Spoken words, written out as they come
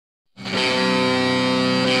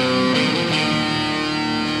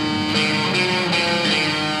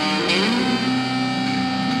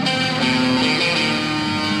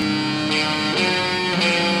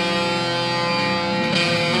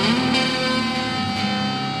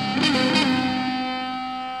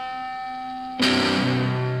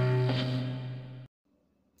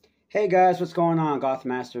Hey guys, what's going on?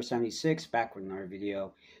 Gothmaster76 back with another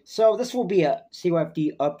video. So this will be a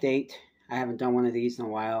Cyfd update. I haven't done one of these in a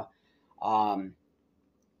while. Um,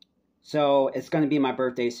 so it's going to be my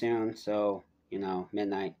birthday soon, so,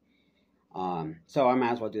 midnight. So I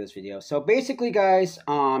might as well do this video. So basically, guys,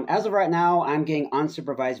 as of right now, I'm getting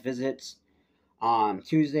unsupervised visits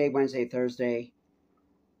Tuesday, Wednesday, Thursday.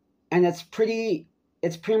 And it's pretty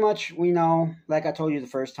much, like I told you the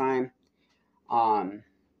first time,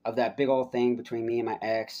 of that big old thing between me and my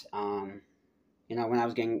ex, when I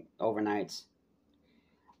was getting overnights,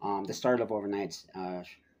 the start of overnights,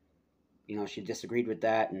 she disagreed with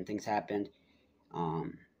that and things happened.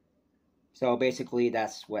 So basically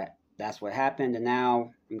that's what happened. And now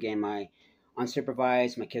I'm getting my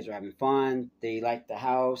unsupervised. My kids are having fun. They like the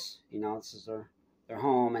house. This is their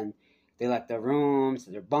home, and they like their rooms,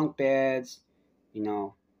 their bunk beds,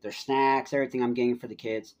 their snacks, everything I'm getting for the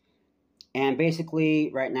kids. And basically,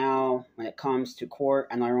 right now, when it comes to court,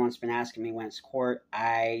 I know everyone's been asking me when it's court.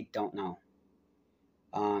 I don't know.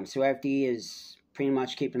 Cyfd is pretty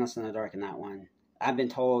much keeping us in the dark in that one. I've been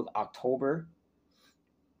told October.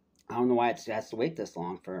 I don't know why it has to wait this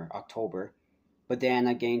long for October. But then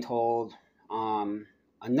I'm getting told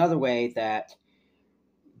another way that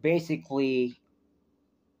basically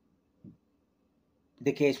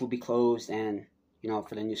the case will be closed and,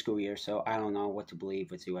 for the new school year. So I don't know what to believe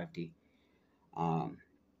with Cyfd.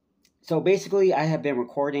 So basically, I have been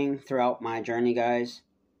recording throughout my journey, guys.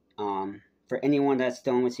 For anyone that's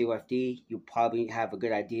dealing with Cyfd, you probably have a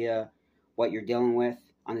good idea what you're dealing with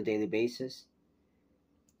on a daily basis.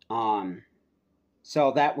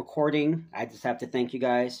 So that recording, I just have to thank you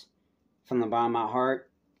guys from the bottom of my heart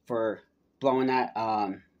for blowing that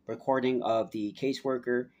recording of the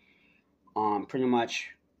caseworker, pretty much,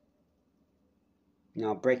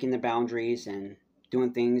 breaking the boundaries and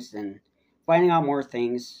doing things and finding out more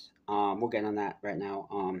things. We'll get on that right now.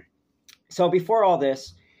 So before all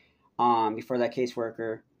this, before that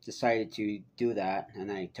caseworker decided to do that, and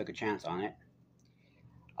I took a chance on it,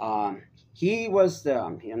 he was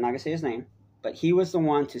I'm not going to say his name, but he was the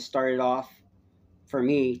one to start it off for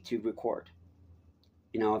me to record.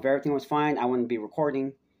 If everything was fine, I wouldn't be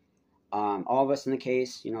recording. All of us in the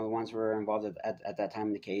case, the ones who were involved at that time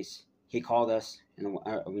in the case, he called us, and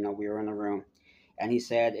we were in a room, and he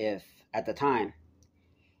said at the time,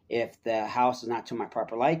 if the house is not to my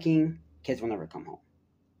proper liking, kids will never come home.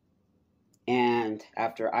 And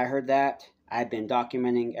after I heard that, I've been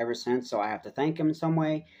documenting ever since, so I have to thank him in some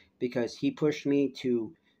way, because he pushed me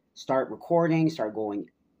to start recording, start going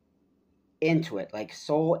into it, like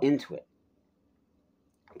so into it.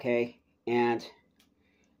 Okay? And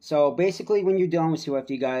so basically, when you're dealing with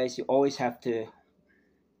Cyfd, guys, you always have to,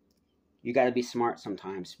 you got to be smart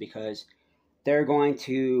sometimes, because they're going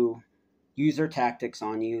to use their tactics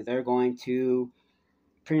on you. They're going to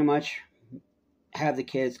pretty much have the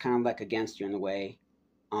kids kind of like against you in a way.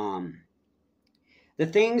 The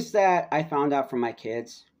things that I found out from my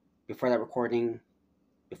kids before that recording,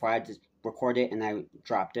 before I just recorded it and I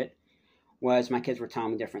dropped it, was my kids were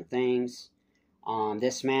telling me different things.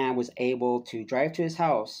 This man was able to drive to his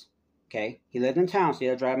house. Okay, he lived in town, so he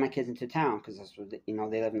had to drive my kids into town, because that's what they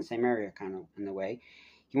live in the same area, kind of in a way.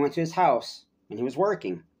 He went to his house when he was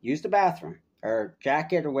working, used the bathroom or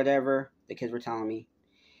jacket or whatever the kids were telling me,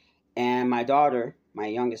 and my daughter, my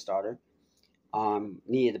youngest daughter,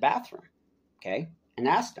 needed the bathroom. Okay, and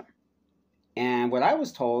asked him. And what I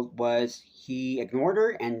was told was he ignored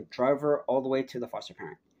her and drove her all the way to the foster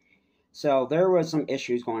parent. So there was some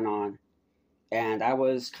issues going on, and I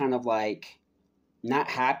was kind of like not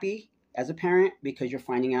happy as a parent, because you're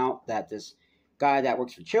finding out that this guy that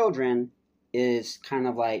works for children is kind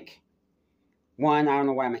of like, one, I don't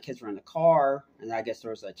know why my kids were in the car, and I guess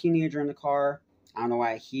there was a teenager in the car. I don't know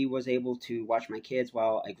why he was able to watch my kids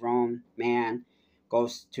while a grown man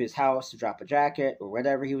goes to his house to drop a jacket or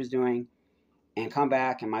whatever he was doing and come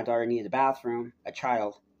back, and my daughter needed the bathroom, a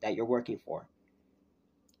child that you're working for.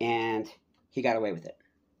 And he got away with it.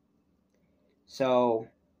 So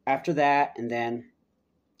after that, and then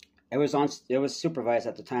it was supervised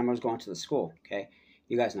at the time I was going to the school, okay?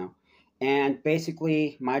 You guys know. And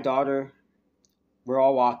basically, my daughter, we're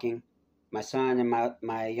all walking. My son and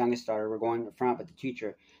my youngest daughter were going in front with the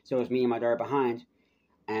teacher. So it was me and my daughter behind.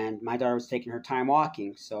 And my daughter was taking her time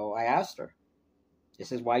walking. So I asked her.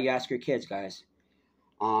 This is why you ask your kids, guys.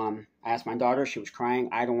 I asked my daughter. She was crying.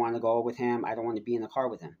 I don't want to go with him. I don't want to be in the car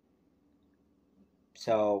with him.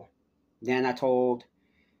 So then I told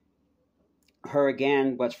her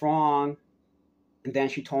again what's wrong. And then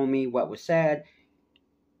she told me what was said.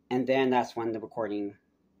 And then that's when the recording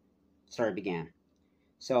began.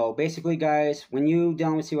 So basically, guys, when you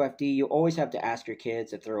dealing with CYFD, you always have to ask your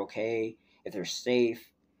kids if they're okay, if they're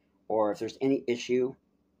safe, or if there's any issue.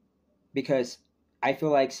 Because I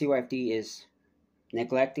feel like CYFD is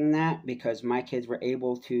neglecting that, because my kids were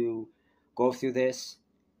able to go through this,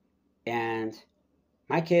 and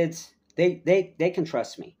my kids, they can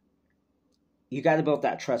trust me. You got to build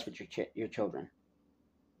that trust with your children.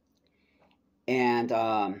 And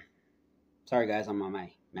sorry guys, I'm on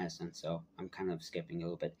my medicine, so I'm kind of skipping a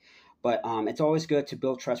little bit. But it's always good to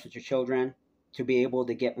build trust with your children, to be able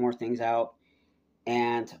to get more things out.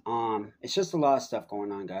 And it's just a lot of stuff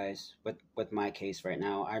going on, guys, with my case right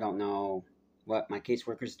now. I don't know what my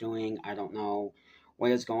caseworker's doing. I don't know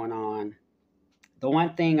what is going on. The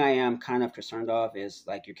one thing I am kind of concerned of is,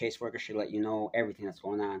 like, your caseworker should let you know everything that's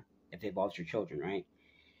going on if it involves your children, right?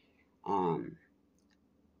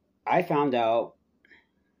 I found out,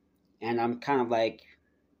 and I'm kind of like,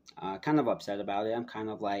 kind of upset about it. I'm kind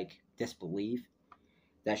of like disbelief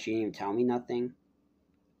that she didn't even tell me nothing.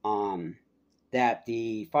 That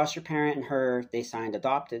the foster parent and her, they signed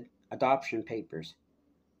adoption papers.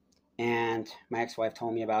 And my ex-wife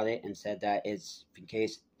told me about it and said that it's in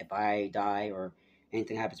case if I die or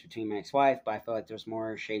anything happens between my ex-wife, but I feel like there's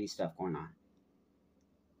more shady stuff going on.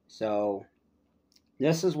 So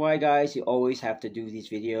this is why, guys, you always have to do these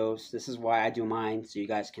videos. This is why I do mine, so you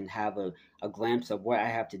guys can have a glimpse of what I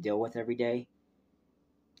have to deal with every day.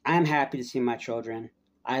 I'm happy to see my children.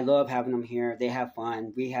 I love having them here. They have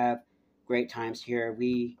fun. We have great times here.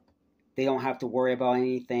 They don't have to worry about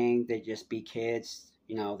anything. They just be kids.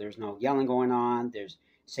 You know, there's no yelling going on. There's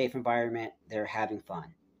safe environment. They're having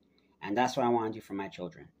fun. And that's what I want to do for my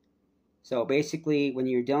children. So basically, when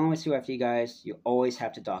you're dealing with CFD, guys, you always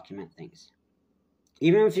have to document things.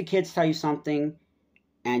 Even if your kids tell you something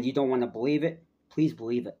and you don't want to believe it, please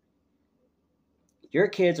believe it. Your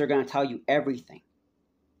kids are going to tell you everything.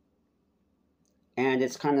 And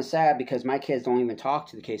it's kind of sad because my kids don't even talk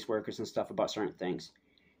to the caseworkers and stuff about certain things.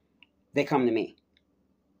 They come to me.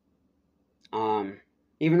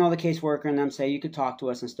 Even though the caseworker and them say you could talk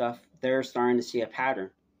to us and stuff, they're starting to see a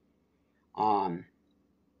pattern.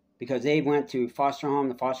 Because they went to foster home,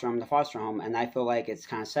 to foster home, to foster home, and I feel like it's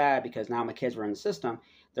kind of sad because now my kids were in the system,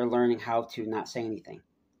 they're learning how to not say anything.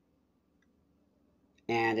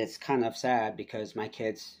 And it's kind of sad because my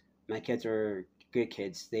kids are good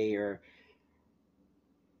kids. They are,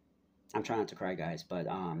 I'm trying not to cry, guys, but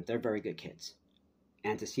they're very good kids.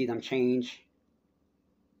 And to see them change,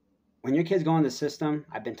 when your kids go in the system,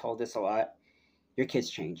 I've been told this a lot, your kids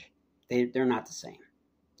change. They're not the same.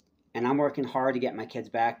 And I'm working hard to get my kids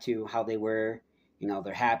back to how they were, you know,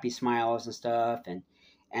 their happy smiles and stuff. And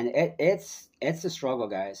it's a struggle,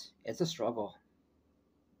 guys. It's a struggle.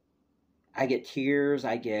 I get tears,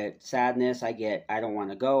 I get sadness, I don't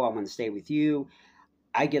want to go, I want to stay with you.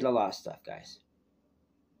 I get a lot of stuff, guys.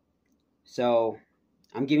 So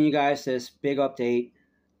I'm giving you guys this big update.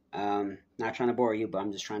 Not trying to bore you, but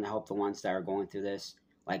I'm just trying to help the ones that are going through this,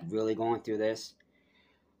 like really going through this.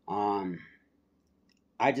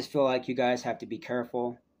 I just feel like you guys have to be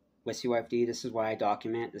careful with CYFD. This is why I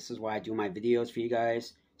document. This is why I do my videos for you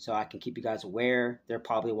guys, so I can keep you guys aware. They're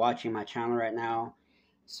probably watching my channel right now,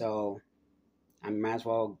 so I might as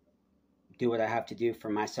well do what I have to do for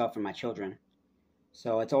myself and my children.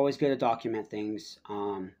 So it's always good to document things.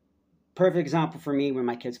 Perfect example for me, when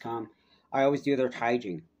my kids come, I always do their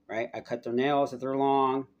hygiene, right? I cut their nails if they're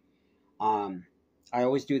long. I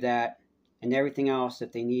always do that. And everything else,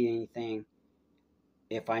 if they need anything.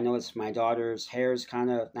 If I notice my daughter's hair is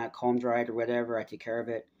kind of not comb dried or whatever, I take care of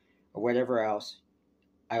it. Or whatever else,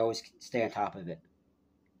 I always stay on top of it.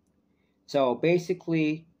 So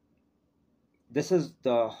basically, this is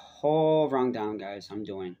the whole rundown, guys, I'm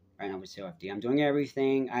doing right now with CFD. I'm doing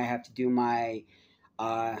everything. I have to do my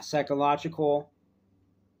psychological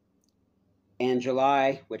in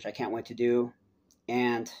July, which I can't wait to do.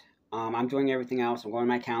 And I'm doing everything else. I'm going to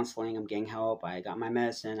my counseling. I'm getting help. I got my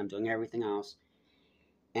medicine. I'm doing everything else.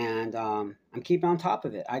 And I'm keeping on top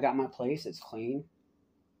of it. I got my place. It's clean.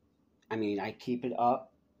 I mean, I keep it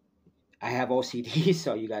up. I have OCD,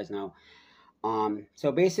 so you guys know.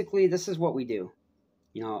 So basically, this is what we do.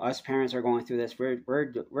 You know, us parents are going through this. We're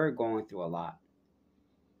going through a lot.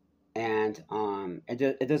 And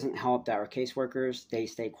it doesn't help that our caseworkers, they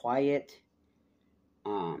stay quiet.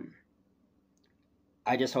 I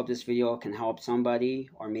just hope this video can help somebody,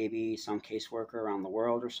 or maybe some caseworker around the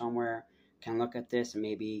world or somewhere can look at this and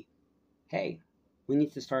maybe, hey, we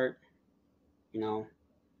need to start, you know,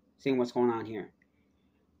 seeing what's going on here.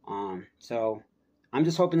 So I'm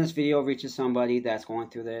just hoping this video reaches somebody that's going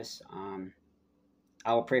through this.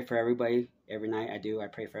 I will pray for everybody every night. I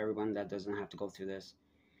pray for everyone that doesn't have to go through this.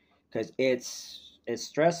 because it's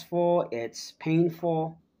stressful, it's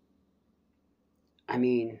painful. I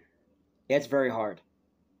mean, it's very hard.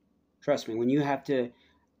 Trust me, when you have to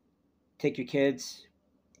take your kids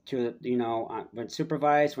to, when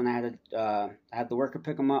supervised, when I had the worker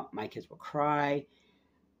pick them up, my kids would cry.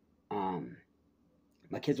 Um,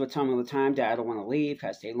 my kids would tell me all the time, Dad, I don't want to leave, can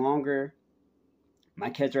I stay longer? My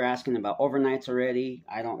kids are asking about overnights already.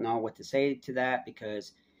 I don't know what to say to that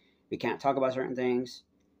because we can't talk about certain things.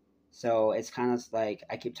 So it's kind of like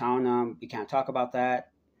I keep telling them, we can't talk about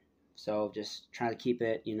that. So just try to keep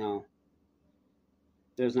it,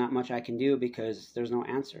 there's not much I can do because there's no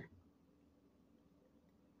answer.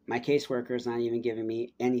 My caseworker is not even giving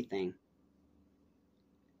me anything.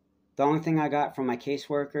 The only thing I got from my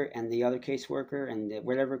caseworker and the other caseworker and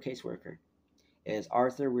whatever caseworker is,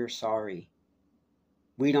 Arthur, we're sorry.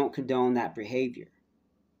 We don't condone that behavior.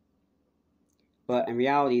 But in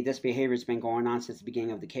reality, this behavior has been going on since the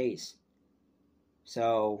beginning of the case.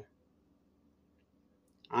 So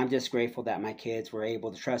I'm just grateful that my kids were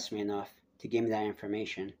able to trust me enough to give me that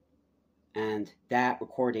information. And that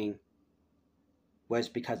recording was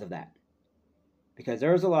because of that. Because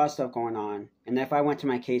there was a lot of stuff going on. And if I went to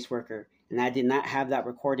my caseworker and I did not have that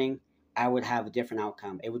recording, I would have a different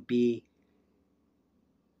outcome. It would be,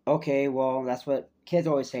 okay, well, that's what kids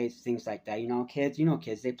always say, things like that.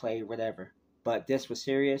 Kids, they play, whatever. But this was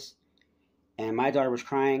serious. And my daughter was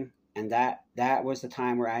crying. And that was the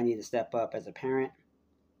time where I need to step up as a parent.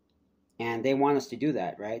 And they want us to do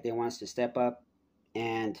that, right? They want us to step up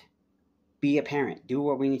and be a parent. Do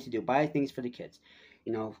what we need to do. Buy things for the kids.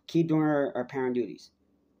 Keep doing our parent duties.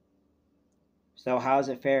 So how is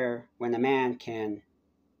it fair when a man can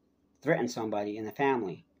threaten somebody in the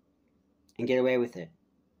family and get away with it?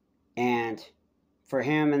 And for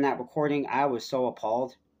him in that recording, I was so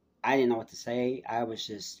appalled. I didn't know what to say.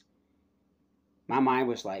 My mind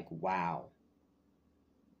was like, wow.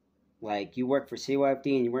 Like, you work for Cyfd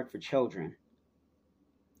and you work for children.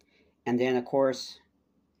 And then, of course,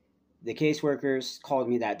 the caseworkers called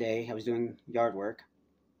me that day. I was doing yard work.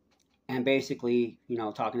 And basically,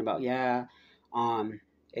 talking about,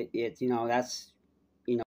 that's,